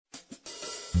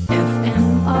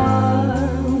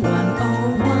FMR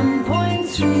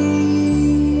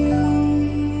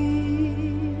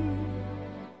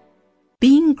 101.3.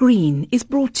 Being Green is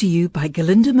brought to you by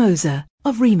Galinda Moser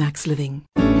of Remax Living.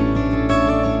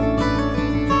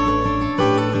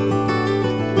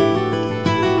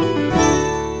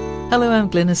 Hello, I'm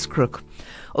Glenys Crook.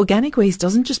 Organic waste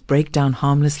doesn't just break down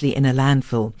harmlessly in a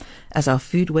landfill. As our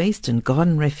food waste and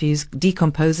garden refuse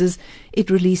decomposes, it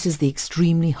releases the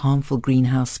extremely harmful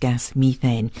greenhouse gas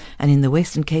methane. And in the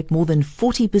Western Cape, more than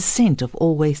 40% of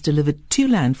all waste delivered to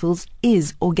landfills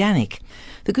is organic.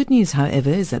 The good news, however,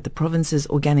 is that the province's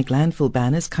organic landfill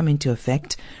ban has come into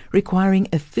effect, requiring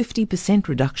a 50%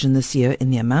 reduction this year in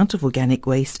the amount of organic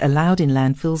waste allowed in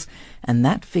landfills, and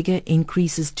that figure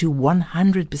increases to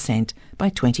 100% by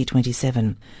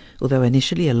 2027. Although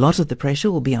initially a lot of the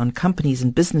pressure will be on companies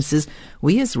and businesses,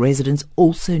 we as residents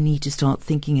also need to start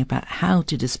thinking about how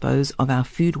to dispose of our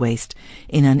food waste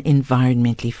in an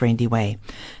environmentally friendly way.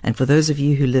 And for those of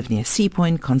you who live near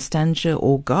Seapoint, Constantia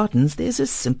or Gardens, there's a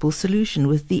simple solution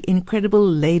with the incredible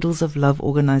Ladles of Love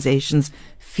organization's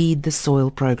Feed the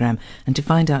Soil program. And to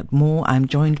find out more, I'm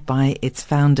joined by its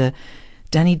founder,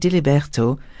 Danny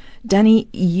Diliberto. Danny,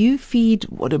 you feed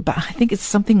I think it's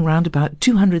something around about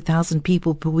 200,000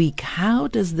 people per week. How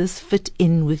does this fit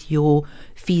in with your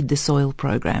Feed the Soil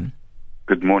program?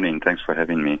 Good morning. Thanks for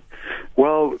having me.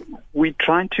 Well, we're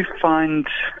trying to find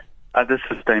other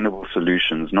sustainable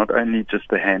solutions, not only just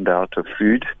the handout of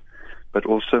food, but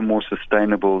also more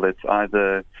sustainable that's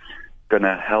either going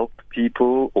to help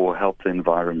people or help the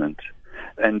environment.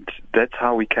 And that's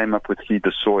how we came up with Feed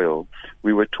the Soil.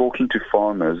 We were talking to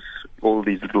farmers, all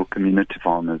these little community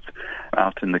farmers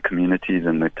out in the communities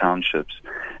and the townships,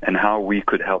 and how we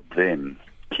could help them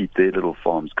keep their little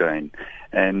farms going.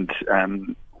 And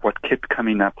what kept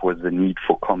coming up was the need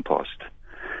for compost.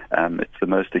 It's the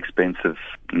most expensive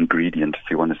ingredient,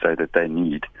 if you want to say, that they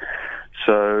need.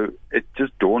 So it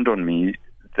just dawned on me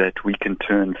that we can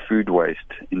turn food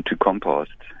waste into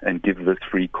compost and give this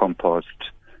free compost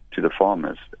to the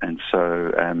farmers. And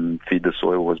so Feed the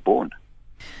Soil was born.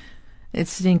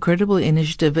 It's an incredible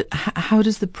initiative, but how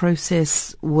does the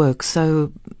process work?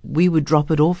 So we would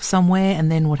drop it off somewhere, and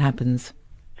then what happens?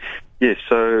 Yes,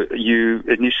 so you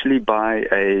initially buy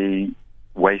a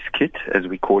waste kit, as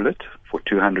we call it, for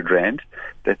 200 Rand.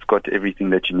 That's got everything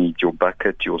that you need, your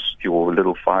bucket, your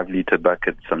little 5-liter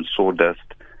bucket, some sawdust,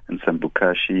 and some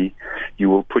bokashi. You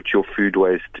will put your food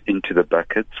waste into the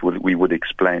buckets. We would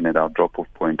explain at our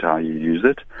drop-off point how you use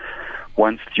it.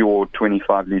 Once your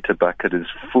 25-liter bucket is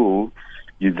full,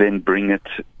 you then bring it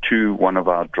to one of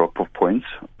our drop-off points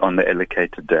on the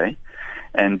allocated day,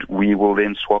 and we will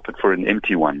then swap it for an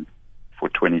empty one for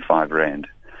 25 Rand.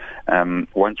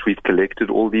 Once we've collected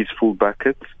all these full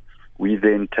buckets, we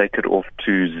then take it off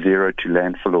to Zero to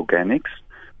Landfill Organics,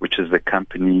 which is the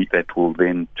company that will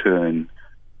then turn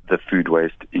the food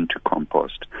waste into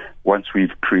compost. Once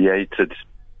we've created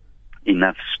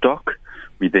enough stock,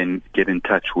 we then get in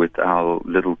touch with our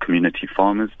little community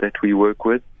farmers that we work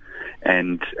with,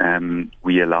 and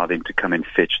we allow them to come and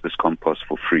fetch this compost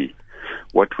for free.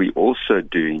 What we're also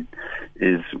doing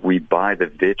is we buy the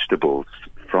vegetables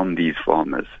from these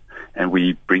farmers and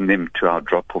we bring them to our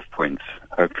drop-off points,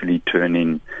 hopefully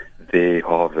turning their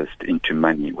harvest into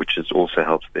money, which also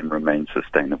helps them remain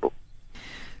sustainable.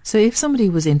 So if somebody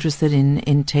was interested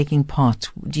in taking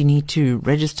part, do you need to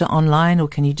register online, or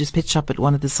can you just pitch up at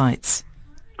one of the sites?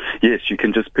 Yes, you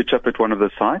can just pitch up at one of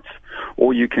the sites,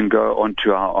 or you can go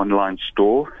onto our online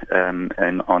store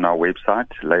and on our website,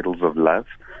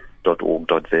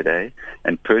 ladlesoflove.org.za,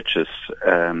 and purchase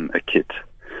a kit.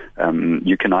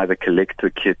 You can either collect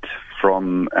the kit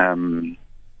from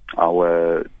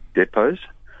our depots,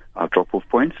 our drop-off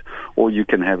points, or you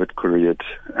can have it couriered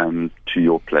to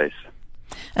your place.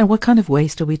 And what kind of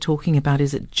waste are we talking about?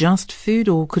 Is it just food,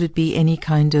 or could it be any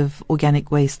kind of organic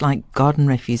waste like garden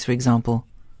refuse, for example?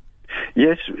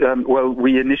 Yes, well,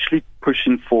 we initially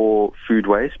pushing for food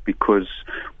waste because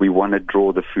we want to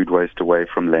draw the food waste away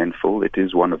from landfill. It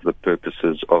is one of the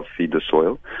purposes of Feed the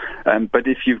Soil. But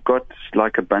if you've got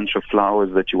like a bunch of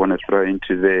flowers that you want to throw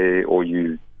into there, or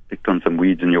you picked on some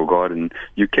weeds in your garden,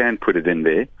 you can put it in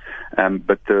there.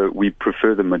 But we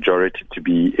prefer the majority to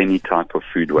be any type of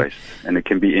food waste, and it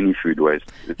can be any food waste.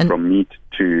 It's from meat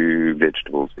to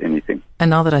vegetables, anything. And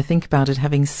now that I think about it,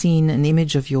 having seen an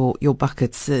image of your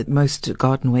buckets, most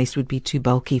garden waste would be too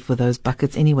bulky for those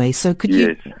buckets anyway. So could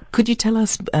you tell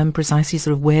us precisely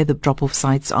sort of where the drop-off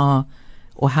sites are,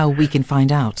 or how we can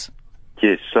find out?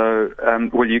 Yes, so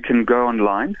well, you can go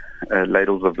online,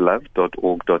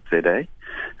 ladlesoflove.org.za,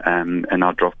 and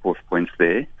our drop-off points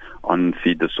there on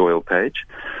Feed the Soil page.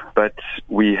 But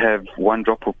we have one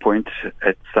drop-off point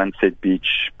at Sunset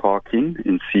Beach Parking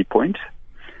in Sea Point.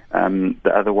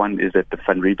 The other one is at the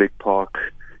Van Riebeek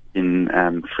Park in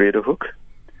Vredehuk.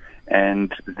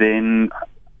 And then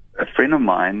a friend of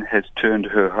mine has turned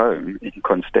her home in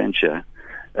Constantia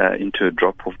into a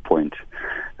drop-off point.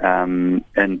 And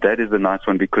that is a nice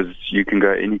one because you can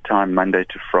go anytime, Monday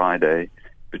to Friday,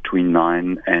 between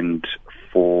 9 and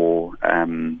 4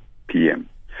 p.m.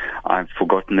 I've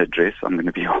forgotten the address, I'm going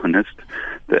to be honest,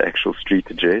 the actual street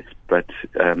address, but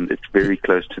it's very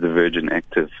close to the Virgin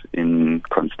Active in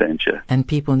Constantia. And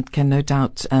people can no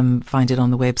doubt find it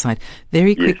on the website.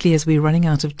 Very quickly, as we're running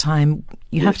out of time,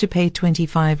 you have to pay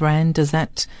 25 Rand. Does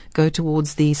that go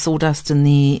towards the sawdust and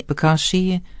the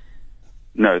bokashi?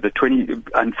 No,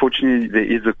 unfortunately, there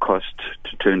is a cost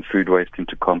to turn food waste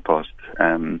into compost.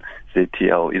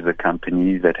 ZTL is a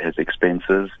company that has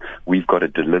expenses. We've got to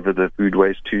deliver the food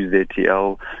waste to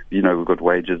ZTL. We've got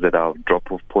wages at our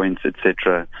drop-off points,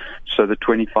 etc. So the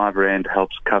 25 Rand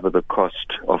helps cover the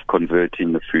cost of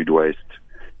converting the food waste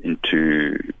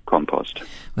into compost.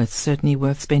 Well, it's certainly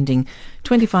worth spending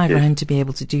 25 Rand to be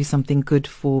able to do something good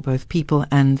for both people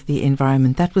and the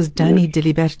environment. That was Danny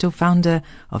Diliberto, founder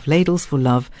of Ladles for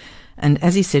Love. And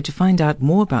as he said, to find out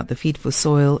more about the Feed for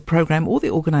Soil program or the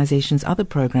organization's other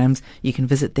programs, you can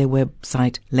visit their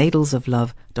website,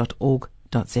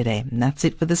 ladlesoflove.org.za. And that's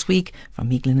it for this week. From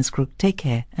me, Glynis Crook, take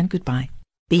care and goodbye.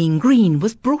 Being Green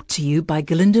was brought to you by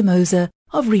Galinda Moser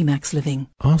of Remax Living.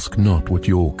 Ask not what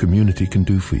your community can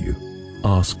do for you.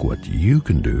 Ask what you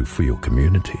can do for your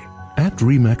community. At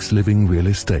Remax Living Real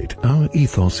Estate, our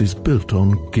ethos is built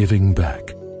on giving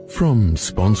back. From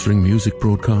sponsoring music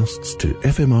broadcasts to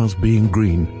FMR's Being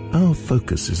Green, our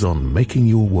focus is on making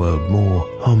your world more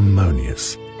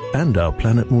harmonious and our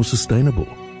planet more sustainable.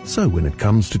 So when it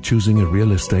comes to choosing a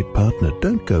real estate partner,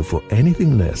 don't go for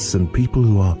anything less than people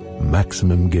who are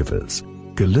maximum givers.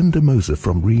 Galinda Moser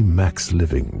from Remax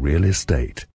Living Real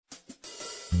Estate.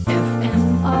 FM